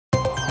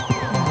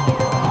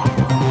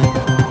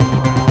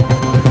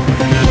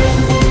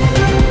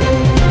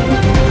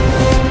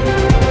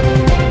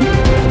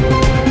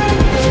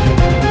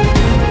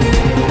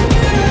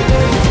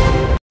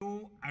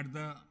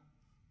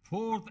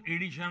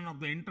occasion of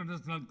the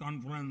International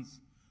Conference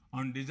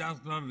on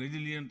Disaster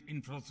Resilient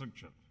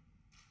Infrastructure.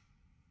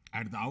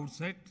 At the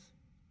outset,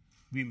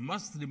 we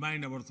must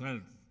remind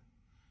ourselves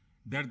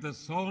that the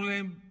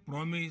solemn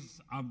promise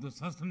of the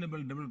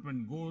Sustainable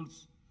Development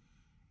Goals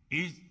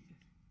is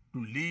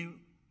to leave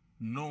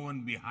no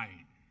one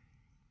behind.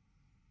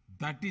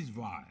 That is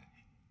why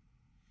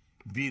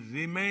we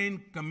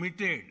remain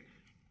committed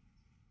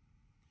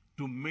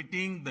to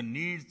meeting the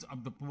needs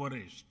of the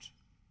poorest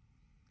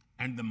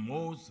and the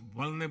most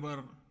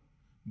vulnerable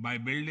by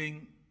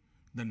building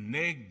the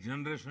next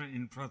generation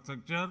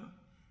infrastructure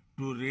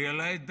to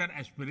realize their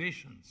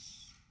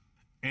aspirations.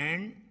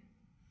 And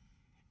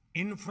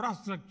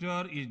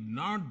infrastructure is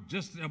not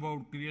just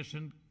about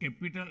creating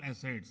capital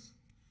assets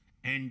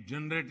and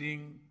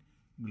generating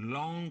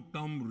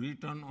long-term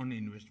return on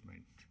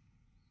investment.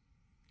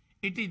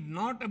 It is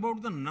not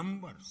about the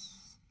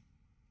numbers.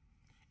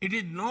 It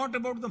is not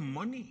about the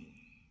money.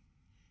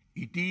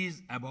 It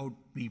is about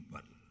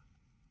people.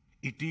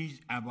 It is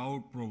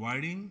about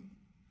providing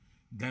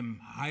them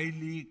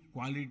highly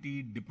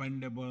quality,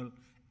 dependable,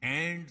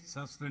 and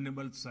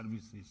sustainable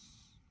services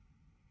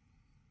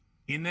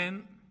in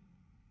an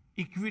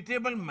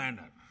equitable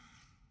manner.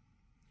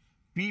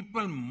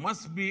 People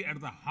must be at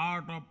the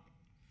heart of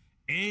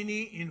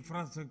any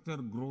infrastructure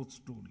growth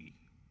story.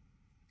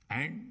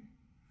 And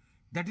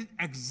that is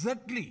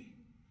exactly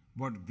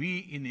what we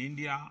in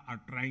India are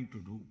trying to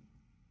do.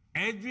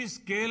 As we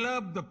scale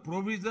up the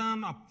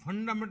provision of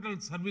fundamental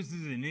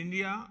services in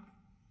India,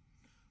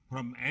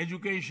 from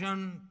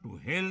education to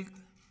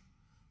health,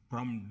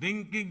 from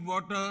drinking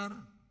water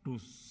to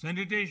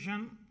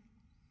sanitation,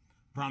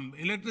 from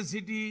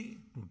electricity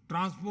to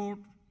transport,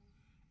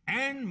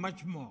 and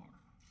much more,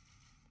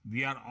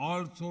 we are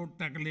also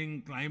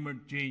tackling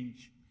climate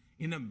change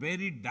in a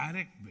very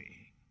direct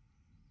way.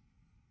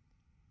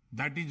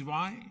 That is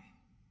why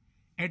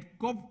at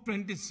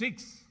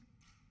COP26,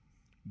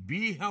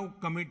 we have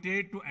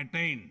committed to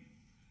attain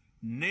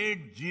net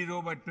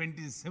zero by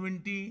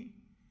 2070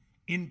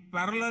 in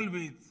parallel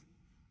with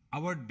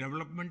our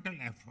developmental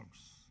efforts.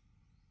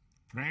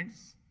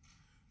 Friends,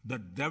 the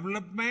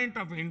development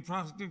of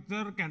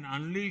infrastructure can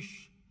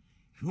unleash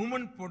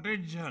human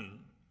potential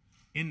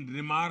in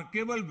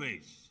remarkable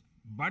ways,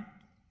 but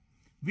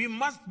we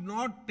must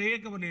not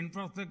take our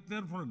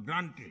infrastructure for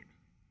granted.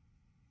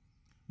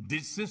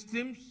 These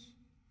systems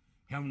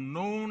have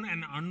known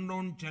and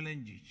unknown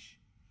challenges,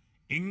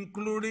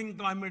 including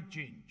climate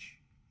change.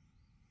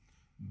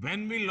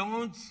 When we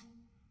launched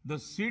the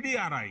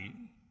CDRI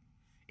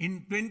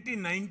in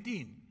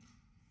 2019,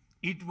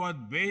 it was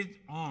based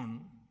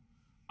on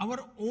our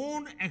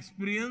own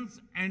experience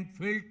and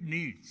felt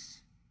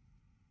needs.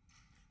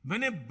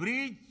 When a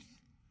bridge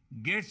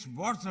gets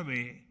washed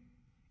away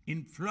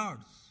in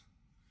floods,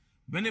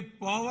 when a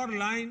power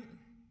line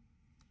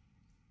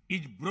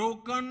is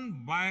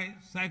broken by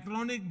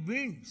cyclonic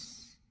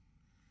winds,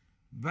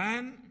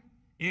 when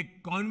a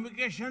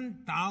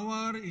communication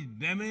tower is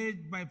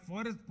damaged by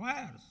forest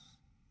fires,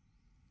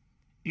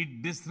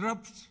 it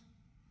disrupts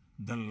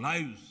the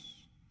lives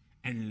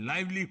and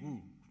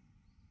livelihood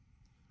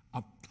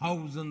of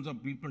thousands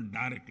of people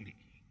directly.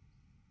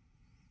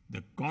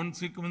 The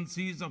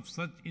consequences of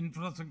such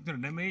infrastructure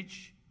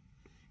damage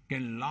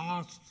can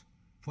last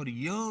for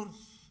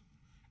years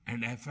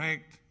and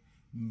affect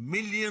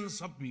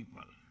millions of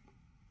people.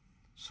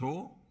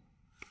 So,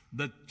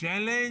 the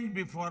challenge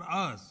before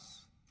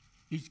us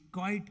is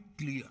quite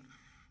clear.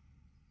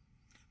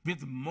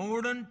 With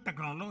modern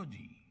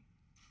technology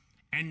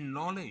and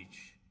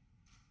knowledge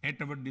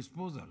at our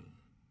disposal,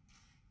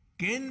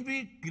 can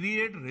we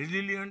create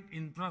resilient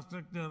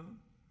infrastructure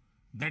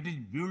that is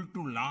built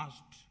to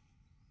last?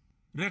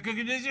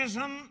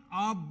 Recognition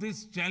of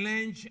this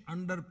challenge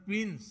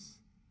underpins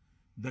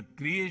the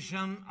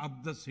creation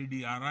of the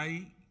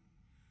CDRI,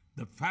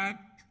 the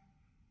fact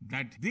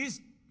that this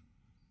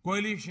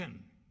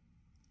coalition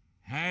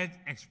has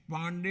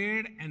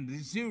expanded and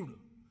received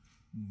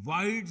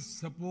wide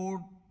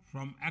support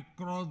from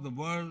across the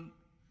world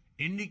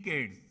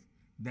indicates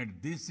that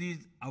this is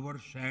our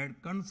shared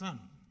concern.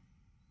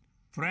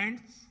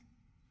 Friends,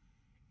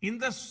 in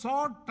the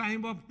short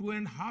time of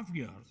 2.5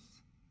 years,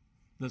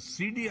 the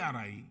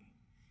CDRI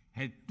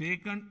has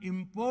taken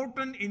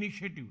important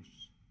initiatives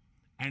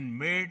and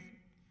made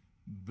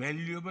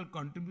valuable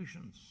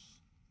contributions.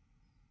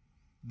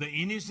 The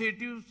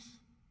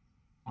initiatives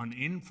on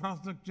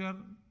infrastructure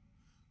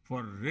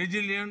for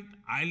resilient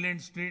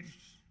island states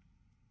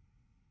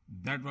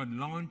that was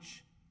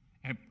launched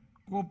at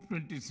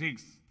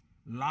COP26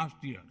 last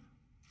year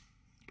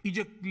is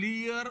a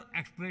clear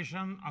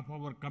expression of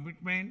our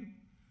commitment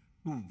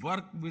to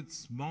work with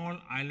small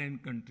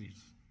island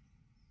countries.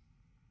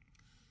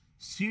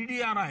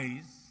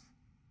 CDRI's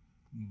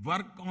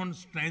work on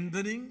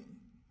strengthening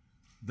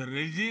the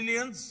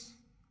resilience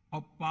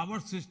of power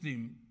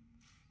system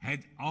has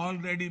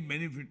already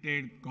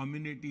benefited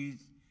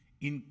communities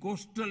in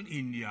coastal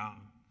India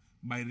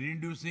by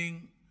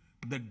reducing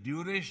the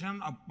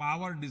duration of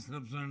power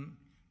disruption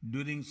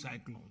during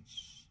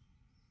cyclones.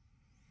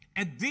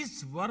 As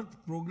this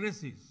work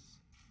progresses,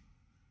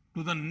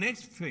 to the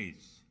next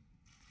phase,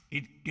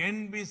 it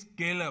can be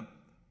scaled up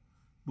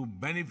to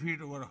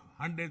benefit over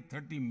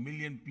 130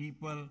 million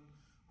people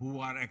who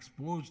are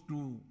exposed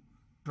to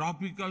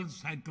tropical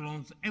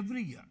cyclones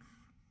every year.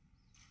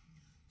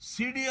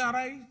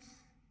 CDRIs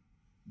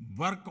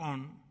work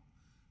on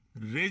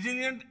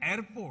resilient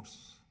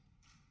airports,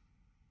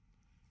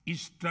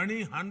 is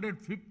studying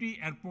 150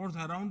 airports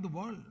around the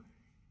world.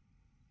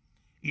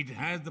 It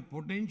has the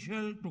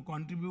potential to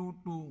contribute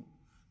to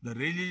the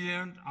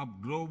resilience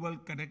of global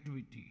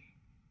connectivity.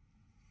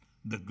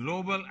 The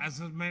global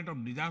assessment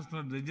of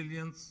disaster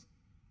resilience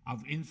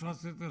of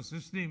infrastructure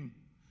system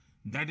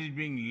that is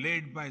being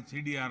led by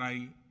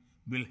CDRI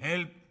will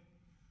help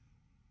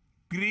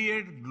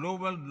create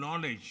global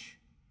knowledge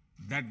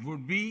that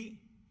would be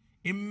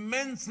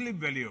immensely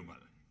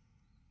valuable.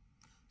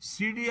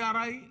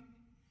 CDRI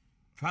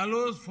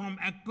fellows from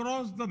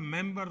across the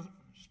member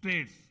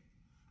states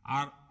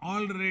are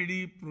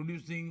already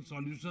producing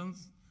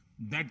solutions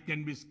that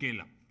can be scaled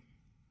up.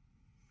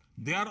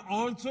 They are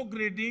also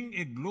creating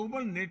a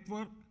global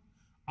network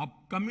of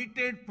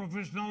committed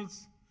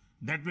professionals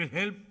that will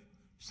help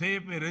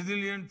shape a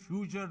resilient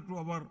future to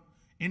our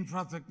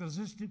infrastructure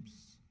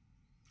systems.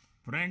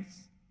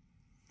 Friends,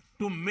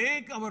 to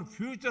make our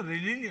future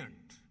resilient,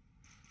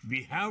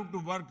 we have to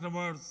work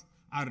towards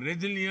a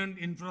resilient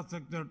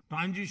infrastructure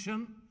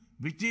transition,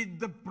 which is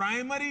the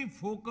primary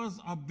focus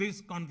of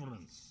this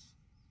conference.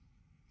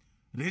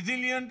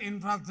 Resilient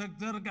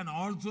infrastructure can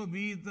also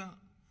be the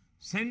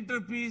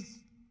centerpiece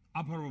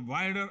of our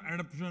wider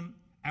adoption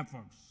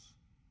efforts.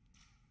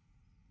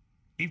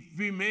 If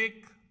we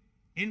make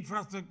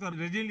infrastructure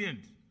resilient,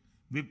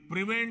 we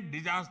prevent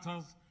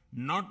disasters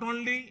not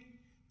only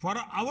for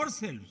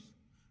ourselves,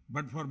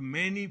 but for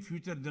many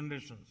future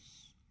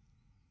generations.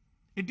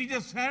 It is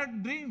a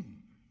shared dream,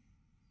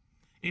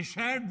 a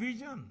shared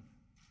vision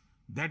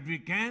that we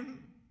can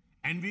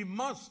and we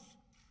must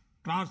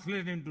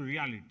translate into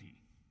reality.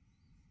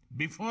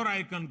 Before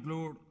I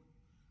conclude,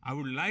 I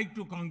would like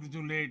to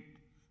congratulate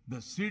the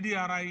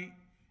CDRI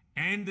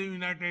and the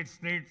United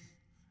States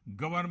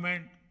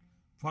government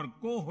for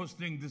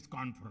co-hosting this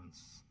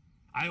conference.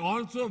 I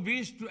also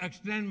wish to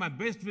extend my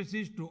best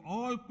wishes to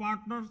all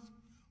partners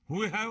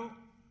who have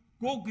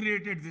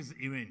co-created this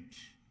event.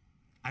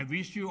 I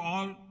wish you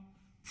all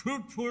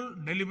fruitful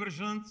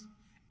deliberations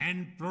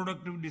and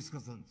productive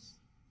discussions.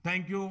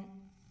 Thank you.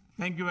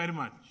 Thank you very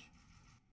much.